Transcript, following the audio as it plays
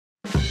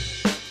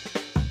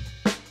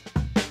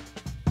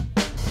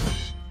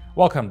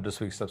Welcome to this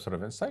week's episode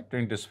of Insight.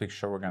 During this week's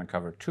show, we're going to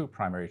cover two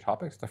primary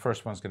topics. The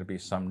first one is going to be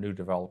some new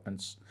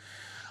developments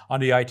on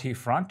the IT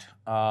front,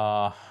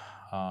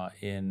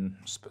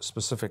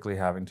 specifically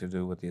having to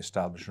do with the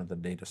establishment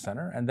of the data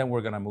center. And then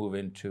we're going to move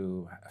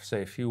into,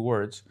 say, a few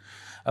words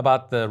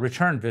about the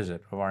return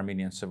visit of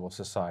Armenian civil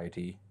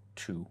society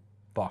to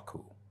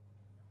Baku.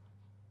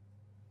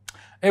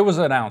 It was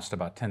announced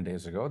about 10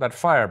 days ago that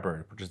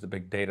Firebird, which is the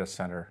big data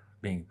center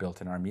being built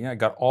in Armenia,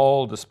 got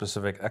all the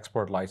specific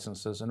export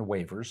licenses and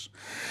waivers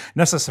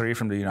necessary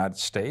from the United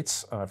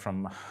States.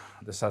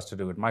 This has to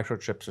do with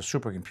microchips or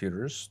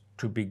supercomputers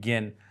to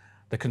begin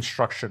the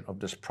construction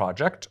of this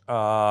project.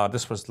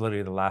 This was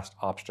literally the last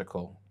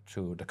obstacle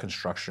to the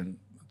construction,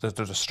 to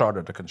the start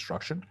of the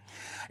construction.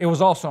 It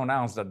was also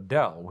announced that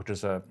Dell, which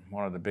is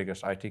one of the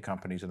biggest IT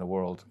companies in the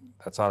world,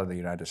 that's out of the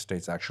United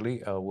States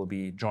actually, will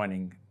be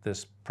joining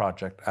this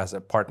project as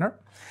a partner.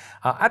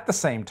 At the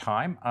same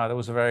time, there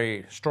was a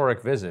very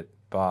historic visit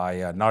by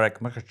Eric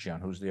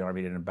Hacopian, who's the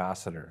Armenian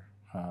ambassador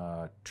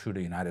to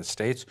the United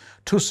States,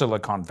 to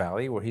Silicon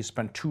Valley, where he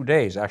spent 2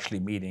 days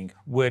actually meeting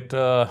with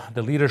the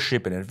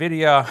leadership in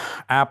NVIDIA,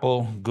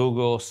 Apple,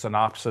 Google,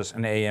 Synopsys,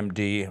 and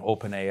AMD,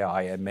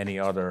 OpenAI, and many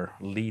other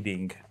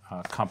leading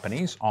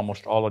companies.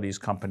 Almost all of these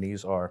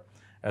companies are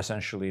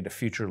essentially the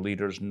future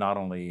leaders, not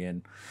only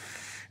in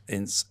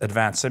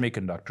advanced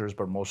semiconductors,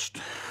 but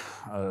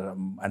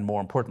and more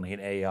importantly in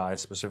AI,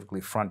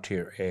 specifically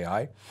frontier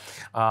AI.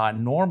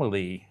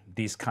 Normally,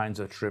 these kinds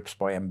of trips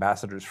by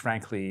ambassadors,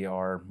 frankly,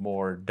 are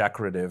more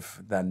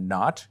decorative than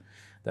not.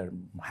 They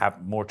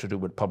have more to do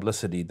with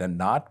publicity than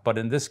not. But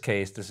in this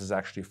case, this is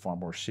actually far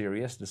more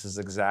serious. This is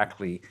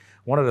exactly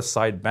one of the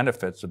side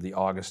benefits of the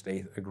August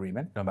 8th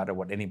agreement, no matter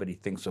what anybody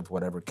thinks of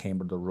whatever came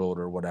to the road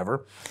or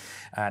whatever.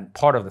 And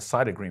part of the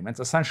side agreements,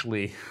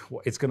 essentially,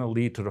 it's going to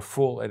lead to the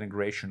full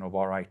integration of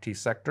our IT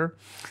sector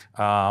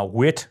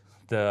with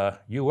the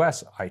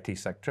U.S. IT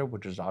sector,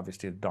 which is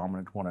obviously the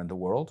dominant one in the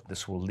world.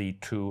 This will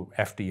lead to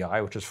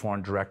FDI, which is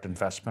foreign direct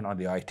investment on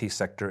the IT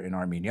sector in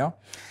Armenia.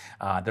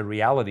 The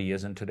reality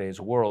is, in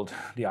today's world,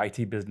 the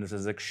IT business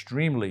is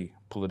extremely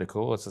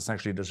political. It's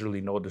essentially, there's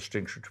really no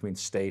distinction between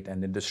state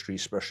and industry,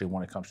 especially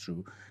when it comes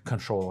to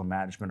control and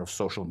management of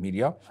social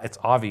media. It's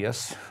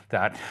obvious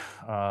that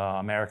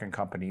American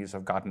companies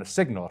have gotten a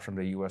signal from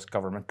the US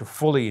government to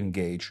fully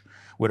engage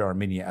with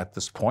Armenia at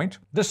this point.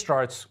 This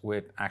starts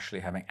with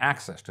actually having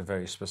access to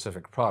very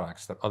specific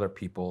products that other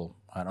people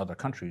and other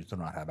countries do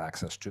not have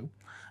access to.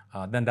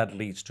 Then that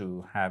leads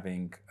to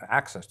having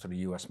access to the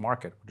US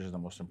market, which is the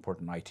most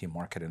important IT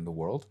market in the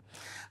world.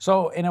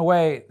 So in a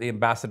way, the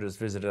ambassador's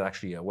visit is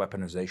actually a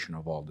weaponization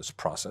of all this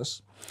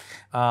process.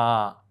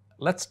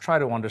 Let's try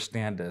to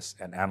understand this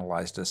and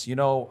analyze this. You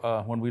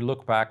know, when we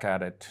look back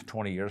at it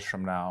 20 years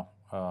from now,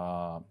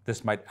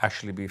 this might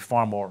actually be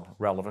far more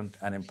relevant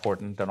and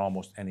important than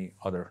almost any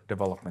other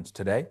developments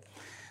today,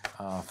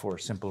 for a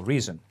simple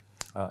reason.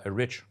 A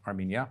rich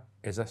Armenia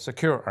is a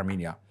secure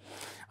Armenia,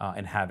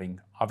 in having,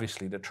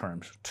 obviously, the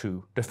terms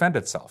to defend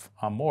itself.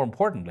 More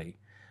importantly,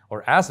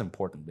 or as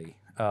importantly,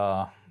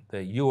 the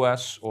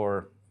U.S.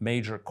 or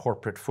major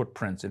corporate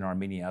footprints in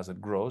Armenia as it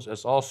grows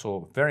is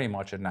also very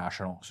much a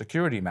national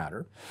security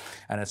matter.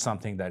 And it's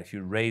something that if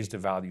you raise the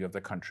value of the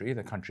country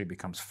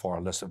becomes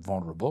far less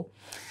vulnerable.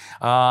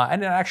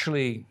 And it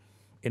actually,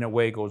 in a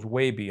way, goes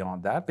way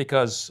beyond that,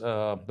 because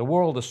the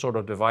world is sort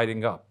of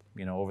dividing up.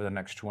 You know, over the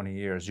next 20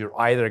 years, you're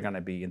either going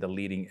to be in the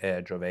leading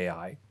edge of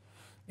AI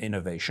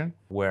innovation,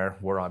 where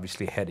we're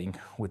obviously heading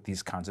with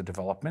these kinds of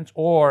developments,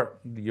 or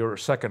your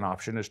second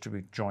option is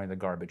to join the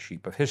garbage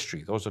heap of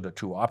history. Those are the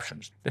two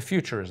options. The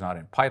future is not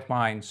in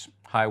pipelines,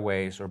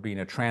 highways, or being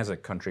a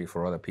transit country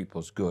for other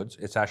people's goods.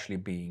 It's actually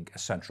being a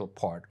central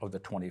part of the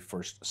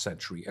 21st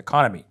century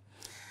economy.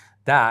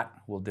 That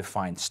will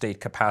define state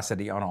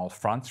capacity on all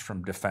fronts,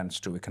 from defense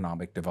to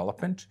economic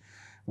development,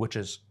 which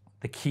is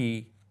the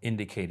key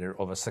indicator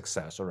of a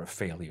success or a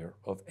failure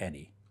of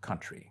any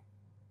country.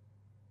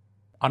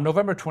 On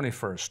November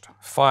 21st,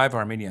 5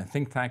 Armenian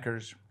think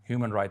tankers,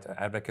 human rights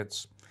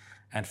advocates,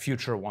 and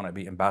future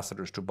wannabe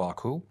ambassadors to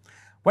Baku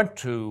flew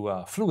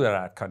to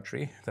that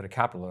country, to the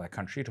capital of that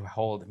country, to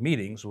hold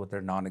meetings with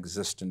their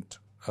non-existent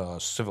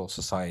civil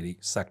society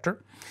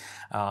sector.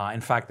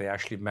 In fact, they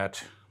actually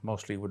met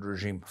mostly with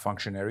regime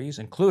functionaries,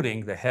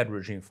 including the head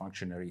regime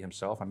functionary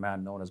himself, a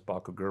man known as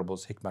Baku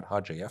Gerbil's Hikmet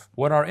Hajayev.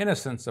 When our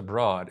innocents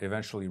abroad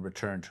eventually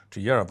returned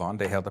to Yerevan,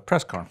 they held a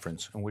press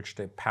conference in which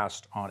they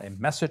passed on a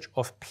message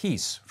of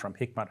peace from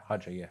Hikmet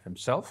Hajayev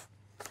himself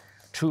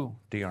to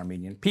the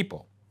Armenian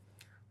people.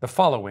 The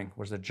following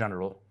was the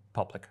general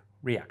public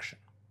reaction.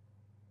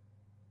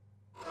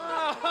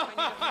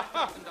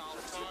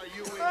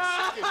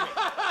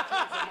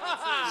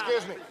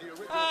 Excuse me.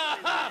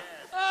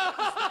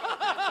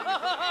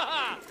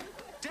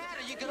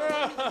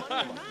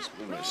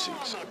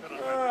 Seats. I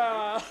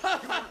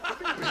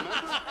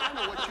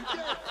know what you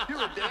did.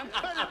 You're a damn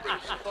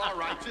terrorist. All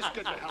right, just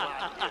get the hell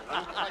out of here.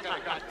 I got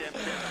a goddamn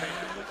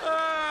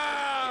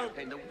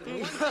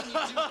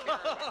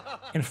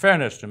In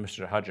fairness to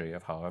Mr.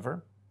 Hajayev,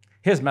 however,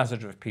 his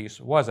message of peace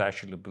was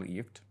actually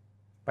believed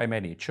by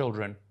many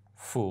children,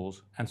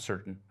 fools, and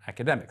certain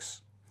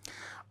academics.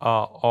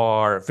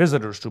 Our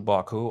visitors to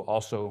Baku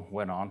also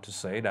went on to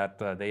say that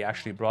they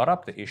actually brought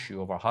up the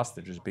issue of our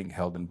hostages being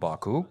held in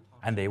Baku,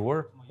 and they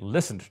were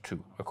listened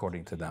to,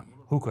 according to them.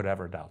 Who could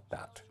ever doubt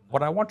that?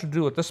 What I want to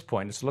do at this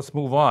point is let's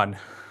move on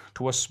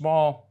to a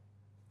small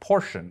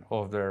portion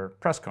of their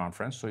press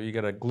conference so you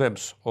get a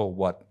glimpse of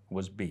what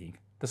was being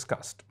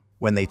discussed.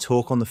 When they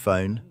talk on the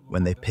phone,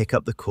 when they pick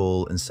up the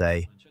call and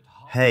say,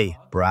 "Hey,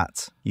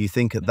 brat," you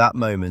think at that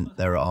moment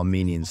there are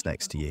Armenians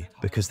next to you,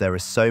 because there are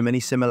so many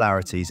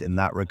similarities in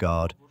that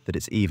regard that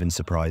it's even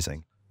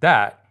surprising.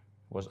 That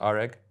was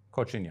Eric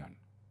Hacopian.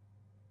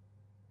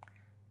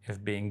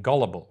 If being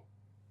gullible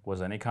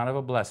was any kind of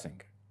a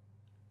blessing,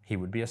 he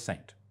would be a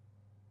saint.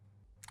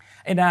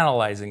 In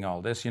analyzing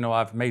all this,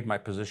 I've made my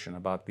position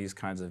about these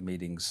kinds of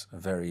meetings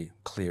very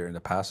clear in the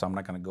past, so I'm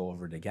not going to go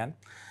over it again.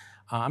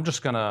 I'm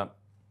just going to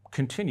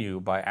continue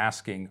by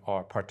asking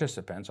our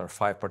participants, our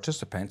 5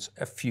 participants,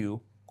 a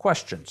few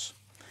questions.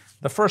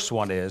 The first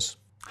one is,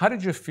 how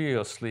did you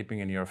feel sleeping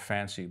in your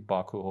fancy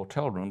Baku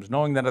hotel rooms,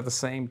 knowing that at the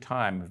same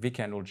time,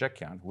 Viken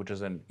Ulcekyan, which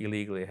is an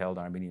illegally held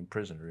Armenian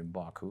prisoner in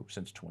Baku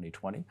since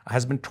 2020,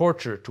 has been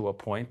tortured to a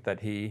point that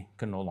he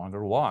can no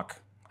longer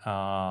walk,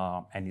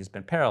 and he's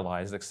been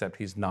paralyzed, except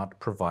he's not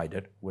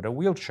provided with a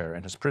wheelchair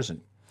in his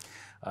prison.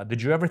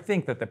 Did you ever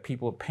think that the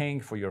people paying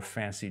for your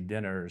fancy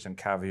dinners and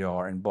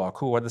caviar in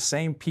Baku are the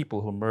same people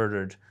who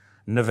murdered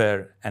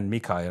Never and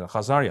Mikhail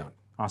Khazaryan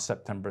on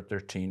September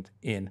 13th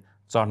in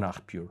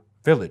Tsarnakhpur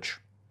village?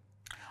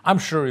 I'm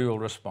sure you will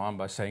respond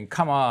by saying,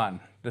 come on,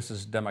 this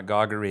is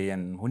demagoguery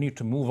and we need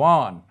to move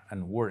on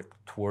and work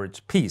towards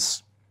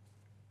peace.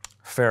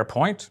 Fair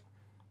point,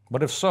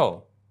 but if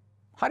so,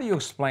 how do you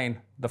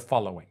explain the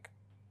following?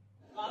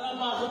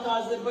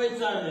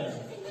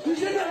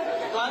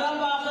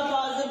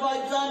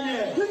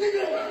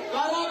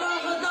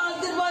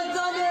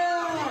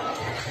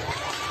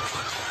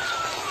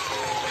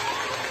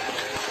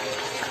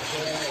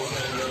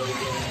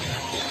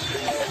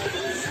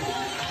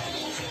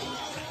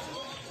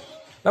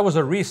 That was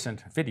a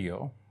recent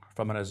video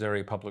from an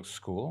Azeri public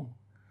school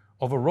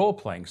of a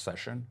role-playing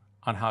session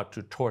on how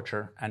to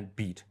torture and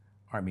beat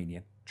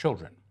Armenian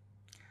children.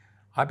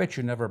 I bet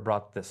you never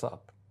brought this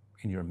up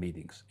in your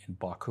meetings in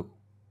Baku.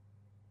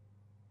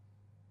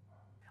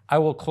 I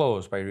will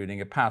close by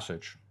reading a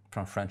passage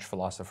from French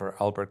philosopher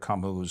Albert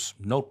Camus'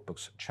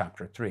 Notebooks,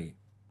 Chapter 3,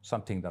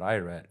 something that I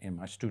read in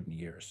my student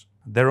years.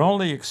 Their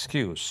only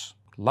excuse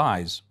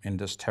lies in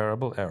this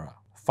terrible era.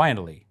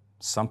 Finally,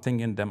 something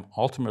in them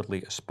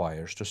ultimately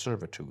aspires to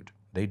servitude.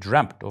 They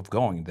dreamt of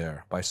going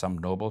there by some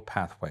noble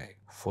pathway,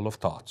 full of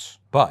thoughts.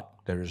 But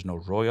there is no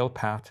royal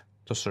path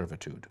to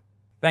servitude.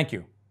 Thank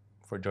you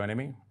for joining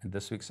me in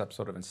this week's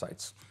episode of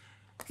Insights.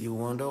 You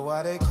wonder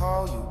why they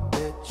call you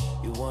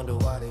bitch. You wonder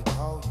why they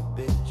call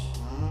you bitch.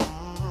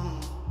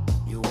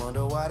 You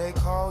wonder why they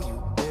call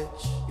you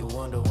bitch. You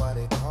wonder why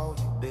they call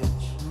you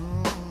bitch.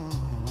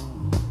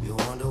 You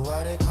wonder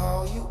why they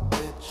call you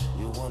bitch.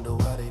 You wonder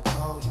why they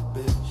call you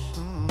bitch.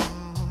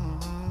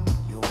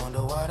 You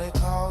wonder why they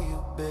call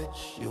you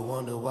bitch. You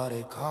wonder why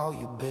they call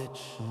you bitch.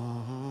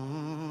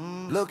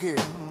 Look here,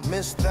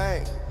 Miss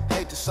Thing.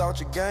 Hate to salt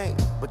your game,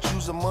 but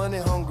you's a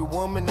money-hungry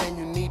woman and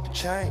you need to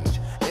change.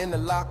 In the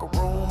locker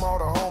room, all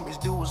the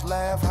homies do is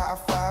laugh, high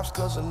fives,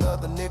 cause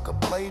another nigga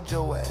played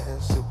your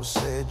ass. It was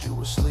said you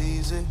were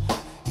sleazy,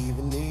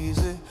 even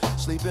easy,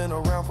 sleeping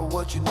around for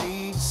what you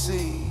need to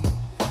see.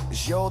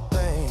 It's your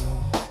thing,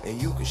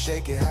 and you can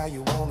shake it how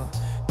you wanna.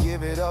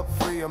 Give it up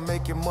free or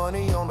make your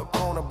money on the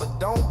corner, but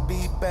don't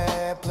be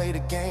bad. Play the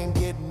game,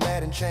 get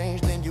mad and change.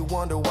 Then you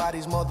wonder why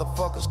these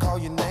motherfuckers call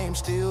your name.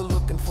 Still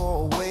looking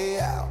for a way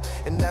out,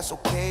 and that's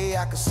okay.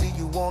 I can see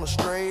you on a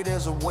stray,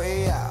 there's a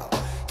way out.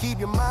 Keep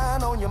your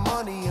mind on your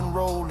money,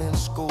 enroll in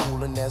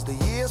school, and as the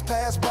years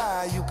pass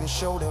by, you can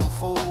show them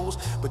fools.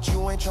 But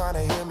you ain't trying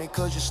to hear me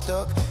cause you're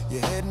stuck.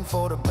 You're heading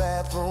for the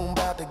bathroom,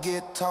 about to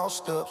get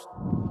tossed up.